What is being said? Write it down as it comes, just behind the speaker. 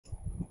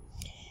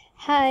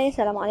Hi,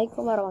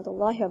 Assalamualaikum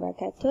warahmatullahi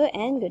wabarakatuh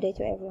and good day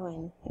to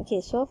everyone.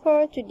 Okay, so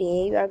for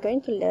today we are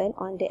going to learn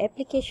on the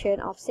application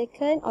of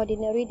second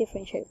ordinary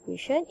differential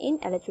equation in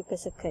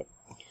electrical circuit.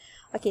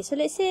 Okay, so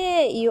let's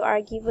say you are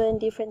given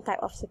different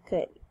type of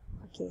circuit.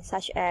 Okay,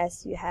 such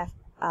as you have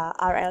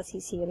RLC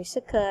series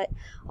circuit,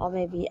 or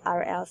maybe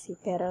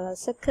RLC parallel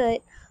circuit,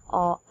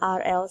 or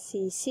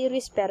RLC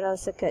series parallel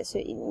circuit.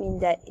 So it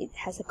means that it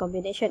has a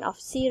combination of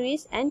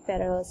series and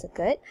parallel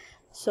circuit.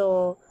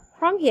 So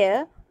from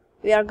here,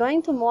 we are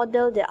going to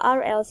model the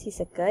RLC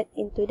circuit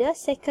into the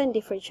second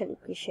differential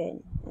equation.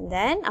 And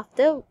then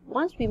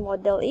once we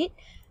model it,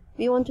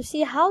 we want to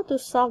see how to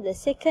solve the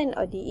second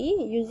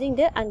ODE using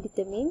the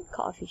undetermined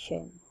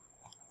coefficient.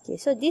 Okay,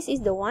 so this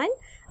is the one,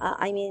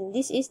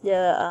 this is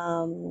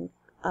the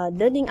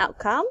learning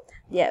outcome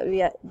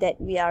that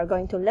we are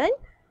going to learn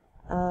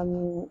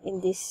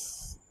in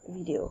this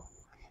video.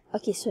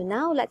 Okay, so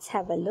now let's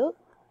have a look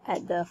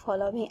at the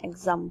following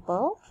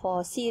example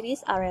for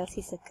series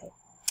RLC circuit.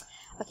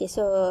 Okay,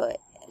 so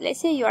let's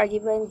say you are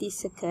given this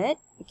circuit.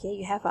 Okay,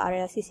 you have a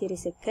RLC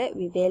series circuit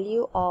with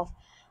value of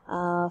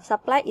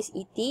supply is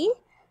ET,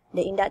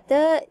 the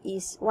inductor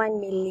is 1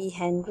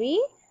 millihenry,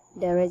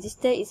 the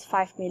resistor is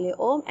 5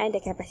 milliohm, and the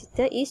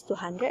capacitor is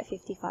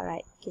 250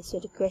 farad. Okay, so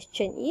the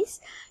question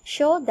is,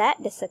 show that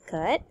the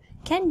circuit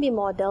can be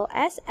modeled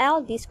as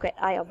L d squared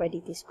I over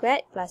dt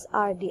squared plus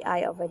R di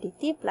over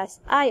dt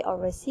plus I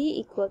over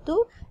C equal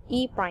to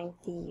E prime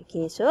t.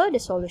 Okay, so the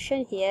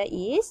solution here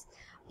is,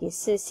 okay,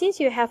 so since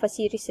you have a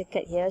series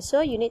circuit here, so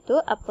you need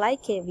to apply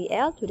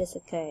KVL to the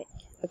circuit.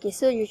 Okay,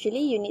 so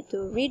usually you need to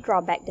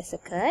redraw back the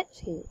circuit.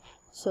 Okay,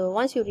 so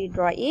once you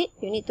redraw it,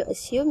 you need to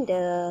assume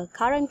the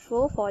current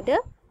flow for the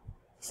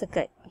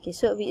circuit. Okay,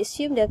 so we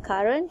assume the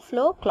current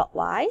flow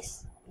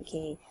clockwise.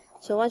 Okay,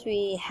 so once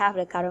we have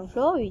the current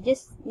flow, we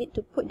just need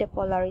to put the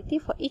polarity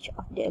for each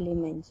of the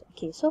elements.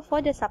 Okay, so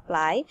for the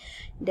supply,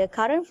 the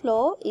current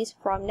flow is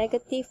from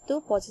negative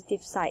to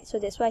positive side. So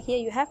that's why here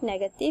you have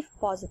negative,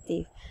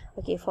 positive.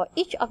 Okay, for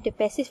each of the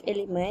passive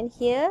element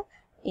here,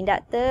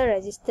 inductor,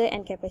 resistor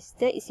and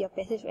capacitor is your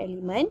passive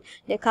element.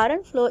 The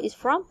current flow is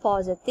from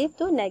positive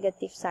to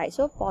negative side.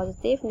 So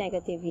positive,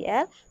 negative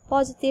VL,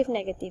 positive,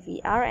 negative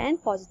VR and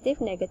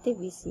positive, negative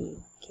VC.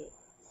 Okay,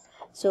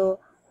 so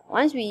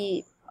once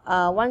we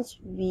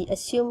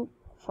assume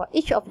for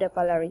each of the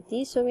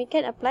polarity, so we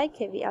can apply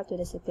KVL to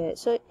the circuit.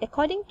 So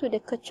according to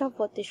the Kirchhoff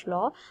voltage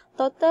law,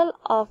 total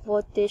of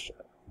voltage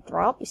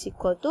drop is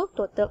equal to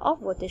total of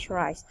voltage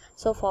rise.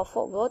 So for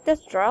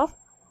voltage drop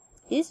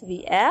is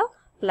VL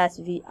plus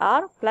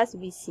VR plus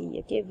VC.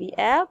 Okay,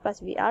 VL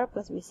plus VR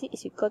plus VC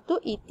is equal to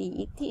ET.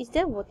 ET is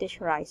the voltage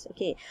rise.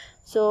 Okay,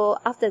 so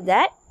after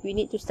that, we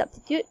need to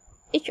substitute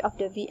each of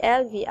the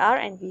VL, VR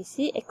and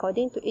VC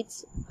according to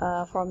its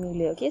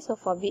formula. Okay, so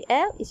for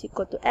VL is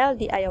equal to L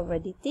di over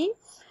dt,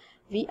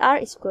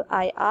 VR is equal to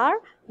IR,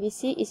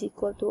 VC is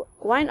equal to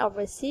 1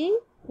 over C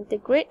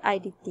integrate I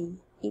dt,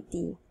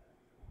 ET.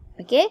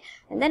 Okay,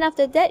 and then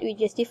after that, we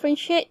just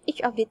differentiate each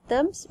of the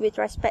terms with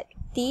respect to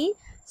t.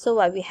 So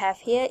what we have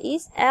here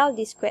is L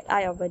d squared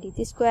I over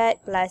dt squared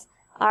plus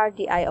R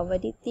di over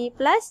dt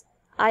plus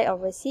I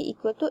over C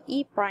equal to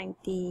E prime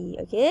t.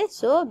 Okay,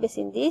 so based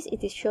on this,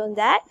 it is shown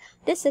that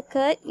the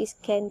circuit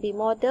can be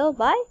modeled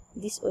by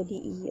this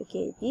ODE.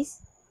 Okay,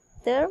 this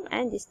term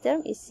and this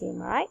term is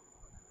same, right?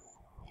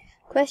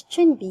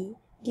 Question B.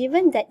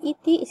 Given that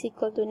ET is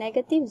equal to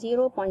negative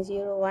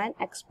 0.01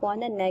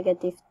 exponent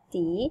negative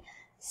t,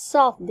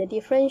 solve the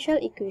differential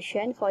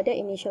equation for the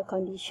initial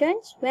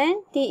conditions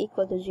when t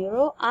equal to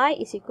 0, I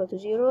is equal to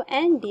 0,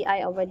 and di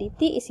over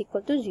dt is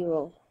equal to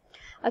 0.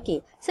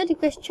 Okay, so the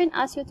question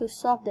asks you to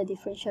solve the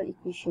differential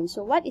equation.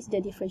 So what is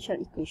the differential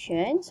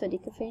equation? So the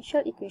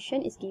differential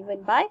equation is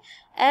given by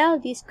L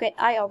d squared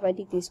I over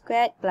dt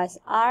squared plus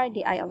R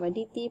di over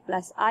dt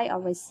plus I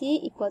over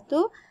C equal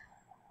to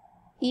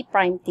E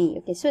prime t.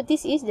 Okay, so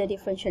this is the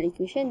differential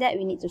equation that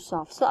we need to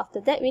solve. So after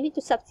that, we need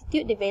to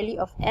substitute the value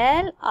of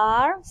L,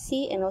 R,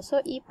 C and also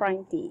E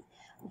prime t.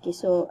 Okay,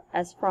 so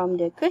as from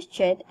the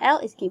question, L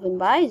is given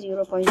by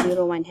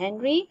 0.01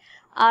 Henry,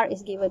 R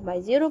is given by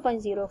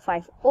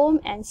 0.05 ohm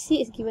and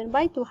C is given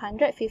by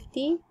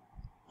 250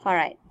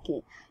 farad.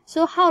 Okay,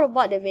 so how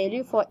about the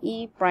value for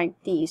E prime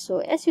t? So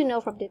as you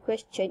know from the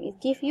question, it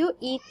gives you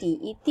ET.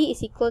 ET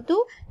is equal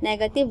to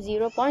negative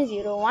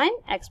 0.01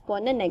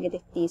 exponent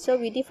negative t. So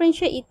we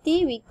differentiate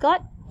ET, we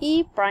got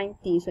E prime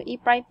t. So E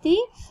prime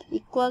t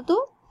equal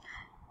to,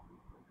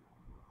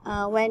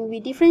 when we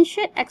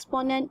differentiate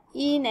exponent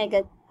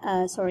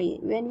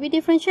when we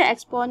differentiate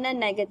exponent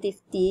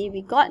negative t,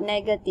 we got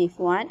negative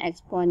 1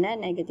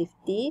 exponent negative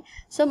t.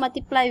 So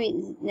multiply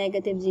with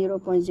negative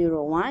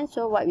 0.01.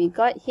 So what we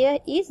got here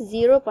is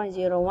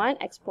 0.01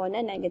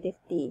 exponent negative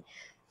t.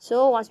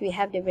 So once we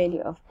have the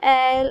value of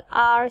L,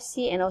 R,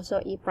 C and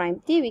also E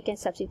prime t, we can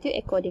substitute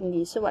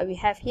accordingly. So what we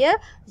have here,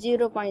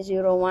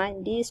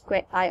 0.01 d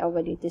squared I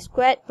over dt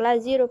squared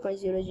plus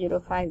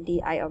 0.005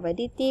 di over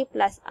dt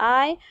plus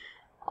I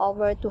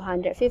over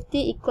 250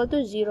 equal to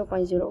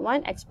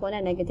 0.01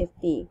 exponent negative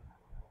t.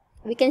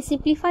 we can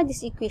simplify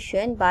this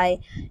equation by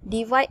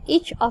divide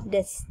each of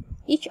this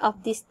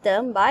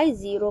term by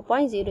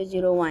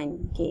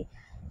 0.001. Okay,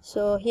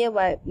 so here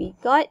we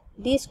got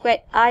d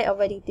squared I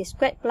over dt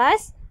squared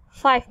plus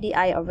 5 di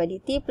over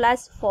dt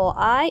plus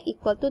 4I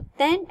equal to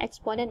 10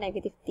 exponent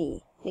negative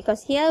t.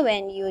 Because here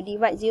when you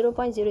divide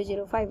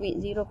 0.005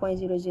 with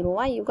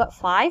 0.001, you got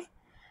 5.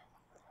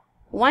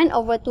 1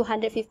 over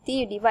 250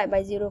 you divide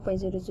by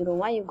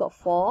 0.001, you got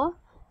 4.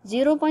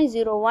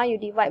 0.01 you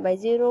divide by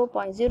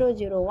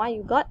 0.001,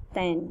 you got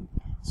 10.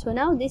 So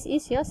now this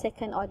is your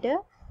second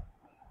order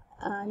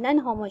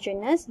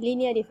non-homogeneous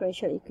linear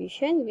differential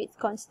equation with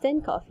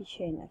constant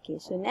coefficient. Okay,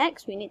 so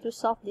next we need to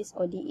solve this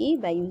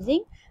ODE by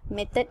using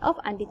method of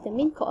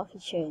undetermined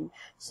coefficient.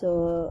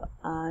 So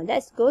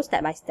let's go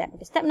step by step.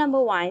 Okay, step number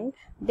 1,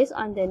 based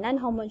on the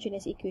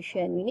non-homogeneous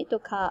equation, we need to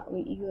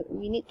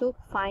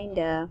find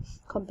the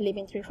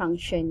complementary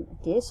function.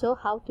 Okay, so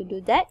how to do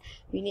that?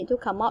 We need to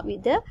come up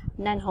with the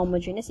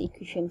non-homogeneous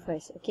equation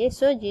first. Okay,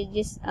 so you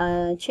just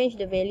change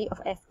the value of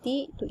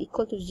ft to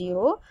equal to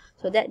 0,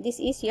 so that this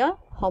is your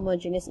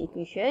homogeneous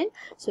equation.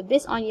 So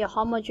based on your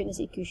homogeneous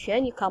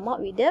equation, you come up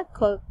with the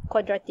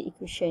quadratic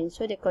equation.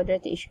 So the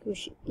quadratic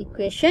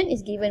equation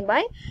is given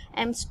by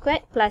m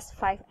squared plus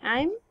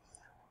 5m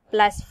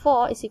plus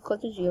 4 is equal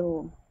to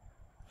 0.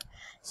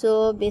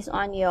 So based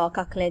on your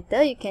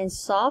calculator, you can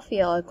solve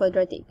your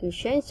quadratic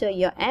equation. So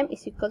your m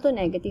is equal to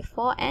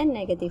 -4 and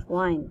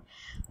 -1.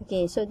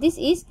 Okay, so this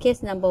is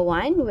case number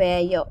 1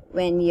 where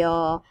when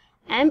your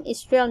m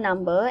is real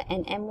number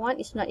and m1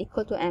 is not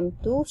equal to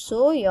m2,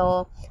 so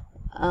your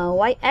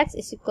yx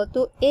is equal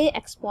to a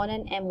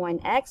exponent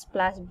m1x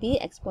plus b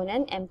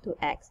exponent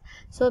m2x.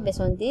 So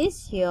based on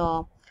this,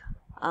 your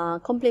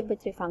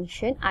complementary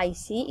function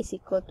IC is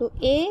equal to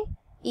a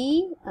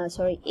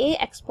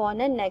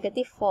exponent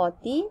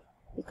 -4t,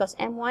 because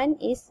m1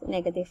 is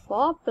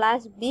 -4,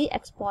 plus b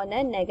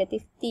exponent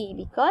 -t,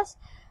 because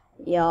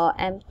your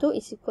m2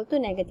 is equal to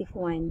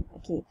 -1.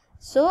 Okay,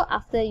 so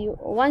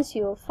once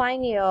you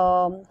find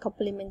your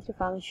complementary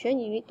function,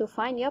 you need to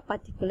find your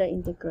particular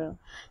integral.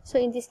 So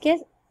in this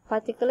case,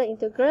 particular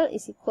integral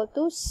is equal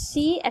to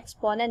c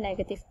exponent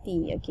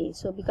 -t. Okay,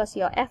 so because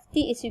your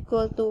ft is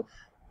equal to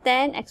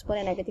 10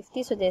 exponent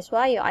 -t, so that's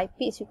why your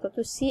IP is equal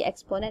to c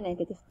exponent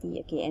 -t.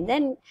 Okay, and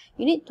then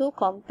you need to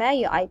compare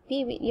your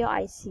IP with your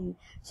IC.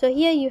 So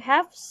here you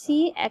have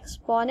c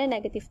exponent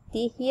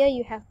 -t, here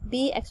you have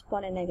b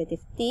exponent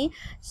 -t.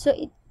 So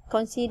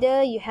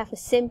consider you have the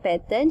same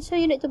pattern, so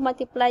you need to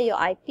multiply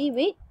your IP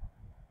with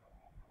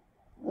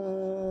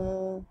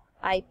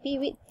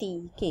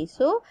t. Okay,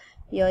 so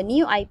your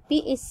new IP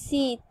is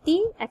ct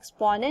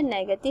exponent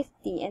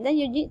 -t, and then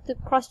you need to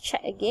cross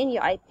check again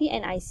your IP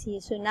and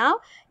IC. So now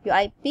your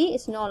IP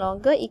is no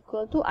longer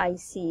equal to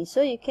IC,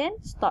 so you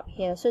can stop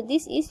here. So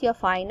this is your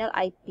final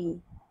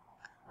IP.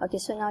 Okay,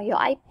 so now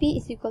your IP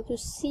is equal to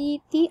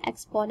ct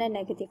exponent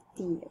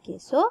 -t. Okay,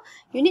 so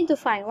you need to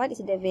find what is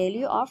the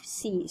value of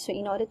c. So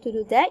in order to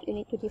do that, you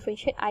need to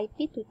differentiate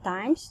IP 2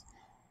 times.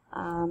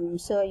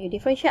 So you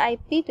differentiate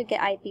IP to get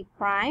IP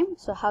prime.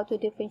 So how to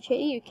differentiate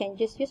it? You can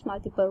just use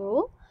multiple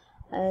rule.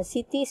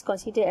 Ct is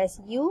considered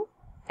as u,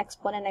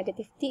 exponent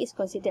 -t is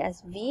considered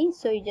as v.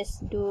 So you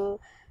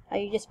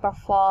just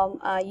perform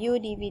u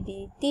dv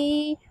dt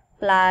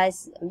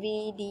plus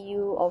v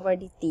du over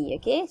dt.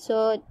 Okay,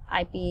 so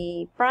IP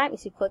prime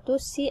is equal to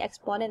c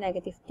exponent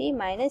 -t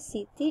minus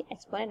ct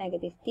exponent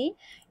 -t.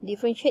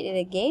 Differentiate it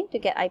again to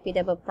get IP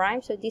double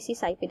prime. So this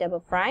is IP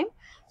double prime.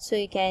 So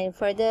you can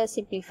further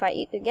simplify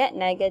it to get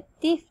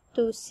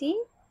 -2c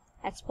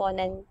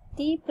exponent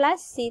t plus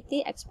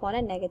ct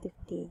exponent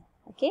 -t.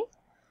 Okay,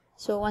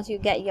 so once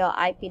you get your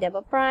IP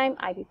double prime,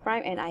 IP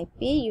prime, and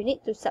IP, you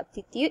need to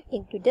substitute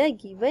into the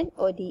given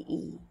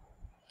ODE.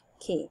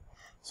 Okay,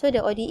 so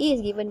the ODE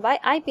is given by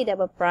IP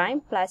double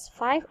prime plus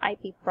 5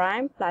 IP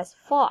prime plus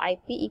 4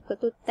 IP equal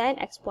to 10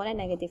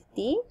 exponent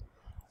 -t.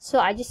 So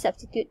I just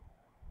substitute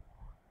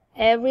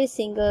every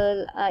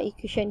single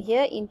equation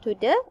here into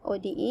the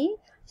ODE.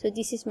 So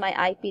this is my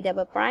IP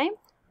double prime,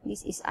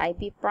 this is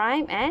IP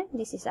prime, and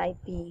this is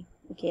IP.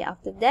 Okay,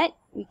 after that,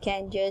 we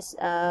can just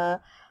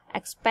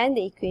expand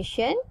the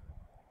equation.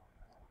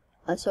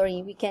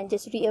 We can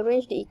just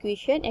rearrange the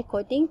equation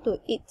according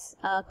to its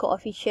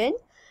coefficient.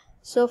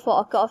 So for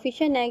a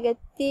coefficient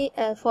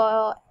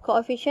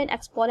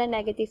exponent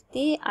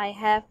 -t, I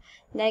have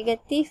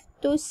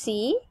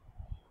 -2c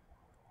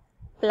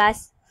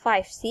plus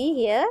 5c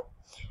here.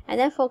 And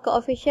then for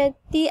coefficient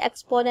t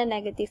exponent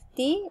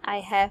 -t,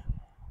 I have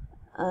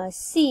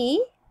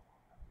c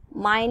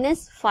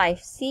minus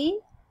 5c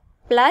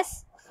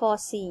plus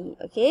 4c.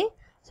 Okay,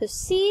 so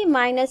c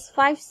minus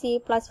 5c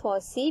plus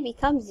 4c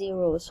becomes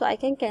 0. So I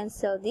can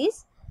cancel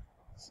this.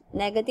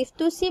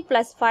 -2c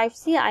plus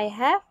 5c I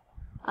have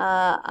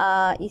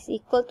is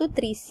equal to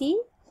 3c.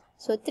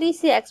 So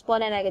 3c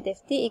exponent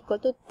 -t equal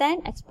to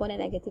 10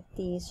 exponent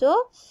 -t.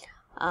 So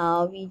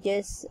we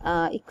just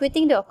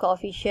equating the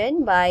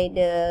coefficient by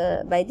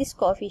this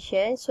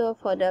coefficient. So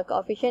for the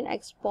coefficient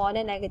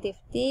exponent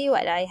 -t,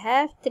 what I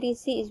have,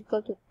 3c is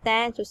equal to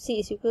 10, so c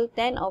is equal to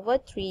 10 over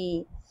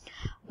 3.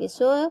 Okay,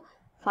 so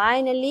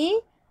finally,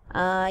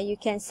 you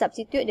can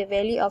substitute the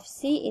value of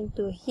c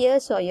into here.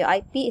 So your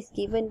IP is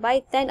given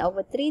by 10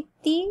 over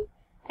 3t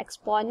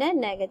exponent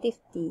negative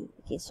t.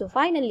 Okay, so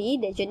finally,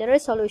 the general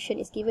solution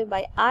is given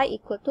by I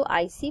equal to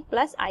IC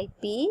plus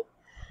IP.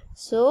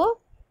 So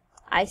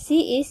IC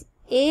is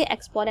a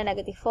exponent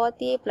negative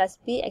 4t plus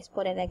b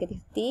exponent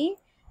negative t.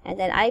 And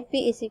then IP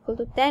is equal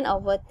to 10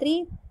 over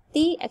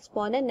 3t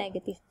exponent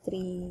negative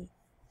 3.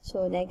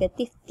 So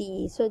negative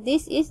t. So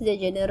this is the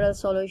general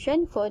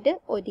solution for the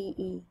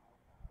ODE.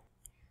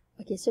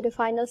 Okay, so the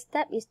final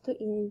step is to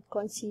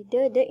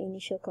consider the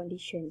initial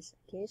conditions.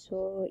 Okay,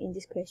 so in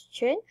this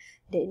question,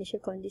 the initial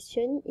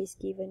condition is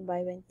given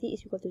by when t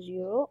is equal to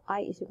 0,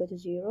 I is equal to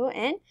 0,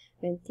 and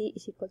when t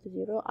is equal to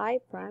 0, I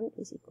prime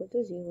is equal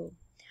to 0.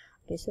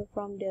 Okay, so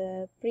from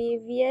the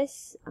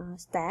previous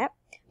step,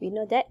 we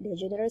know that the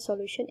general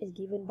solution is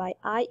given by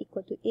I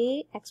equal to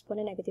a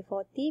exponent negative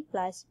 4t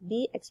plus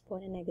b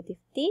exponent negative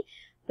t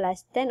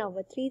plus 10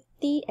 over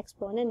 3t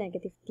exponent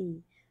negative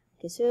t.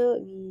 Okay, so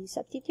we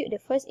substitute the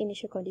first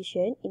initial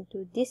condition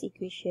into this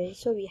equation.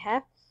 So we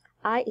have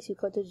I is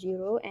equal to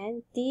 0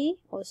 and t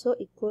also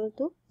equal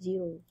to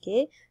 0.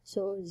 Okay,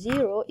 so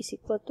 0 is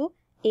equal to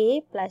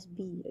a plus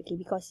b. Okay,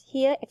 because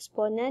here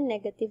exponent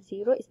negative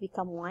 0 is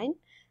become 1.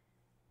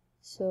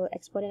 So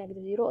exponent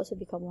negative 0 also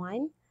become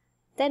 1.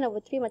 10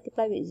 over 3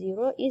 multiplied with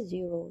 0 is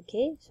 0.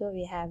 Okay, so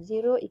we have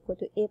 0 equal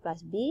to a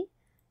plus b.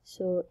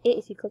 So a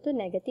is equal to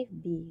negative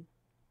b.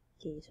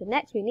 Okay, so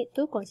next we need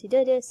to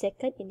consider the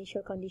second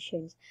initial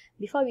conditions.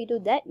 Before we do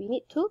that, we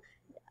need to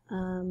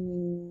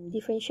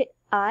differentiate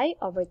I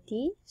over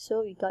t.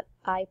 So we got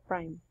I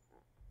prime.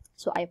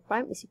 So I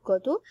prime is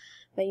equal to,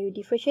 when you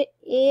differentiate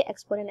a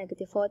exponent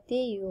negative 4t,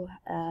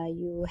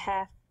 you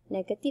have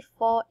negative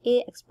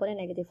 4a exponent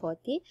negative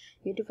 4t.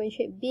 You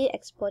differentiate b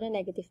exponent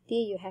negative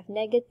t, you have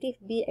negative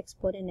b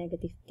exponent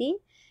negative t.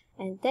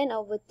 And 10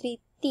 over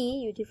 3t,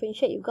 you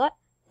differentiate, you got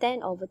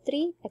 10 over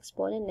 3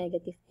 exponent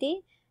negative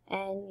t.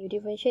 And you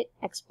differentiate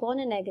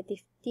exponent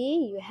negative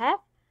t, you have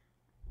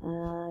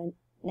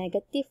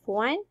negative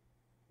 1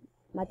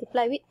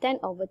 multiplied with 10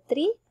 over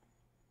 3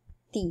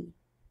 t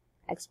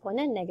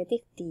exponent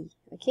negative t.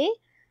 Okay,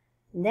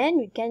 then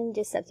we can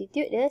just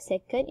substitute the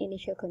second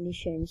initial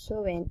condition.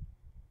 So when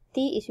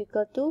t is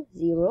equal to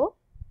 0,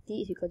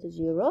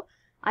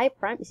 I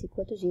prime is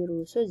equal to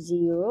 0. So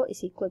 0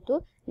 is equal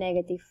to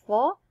negative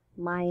 4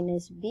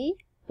 minus b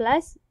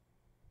plus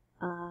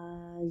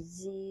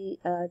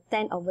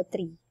 10 over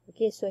 3.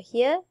 Okay, so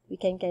here we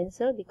can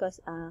cancel because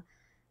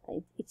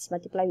it's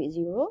multiplied with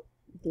 0.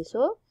 Okay,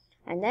 so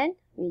and then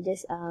we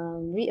just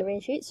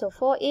rearrange it. So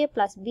 4a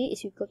plus b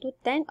is equal to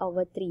 10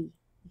 over 3.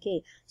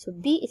 Okay, so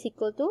b is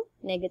equal to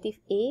negative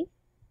a.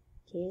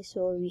 Okay,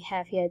 so we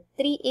have here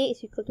 3a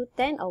is equal to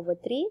 10 over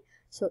 3.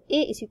 So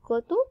a is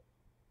equal to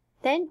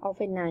 10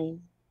 over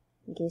 9.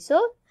 Okay,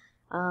 so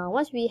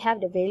once we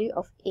have the value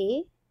of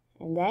a,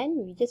 and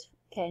then we just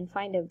can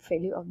find the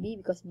value of b,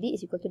 because b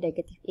is equal to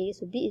negative a.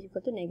 So b is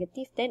equal to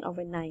negative 10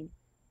 over 9.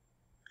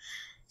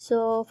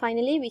 So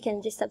finally, we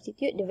can just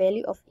substitute the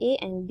value of a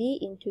and b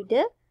into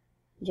the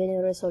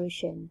general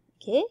solution.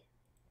 Okay,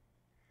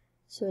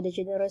 so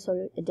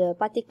the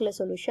particular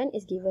solution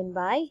is given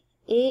by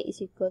a is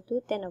equal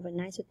to 10 over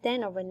 9. So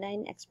 10 over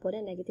 9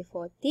 exponent negative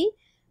 4t.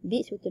 B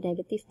is equal to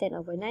negative 10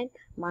 over 9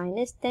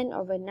 minus 10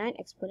 over 9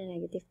 exponent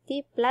negative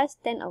t plus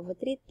 10 over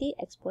 3t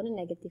exponent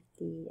negative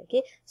t.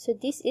 Okay, so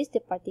this is the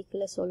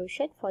particular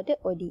solution for the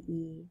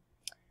ODE.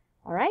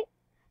 Alright,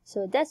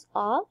 so that's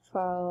all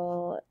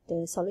for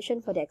the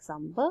solution for the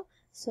example.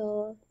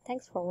 So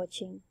thanks for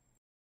watching.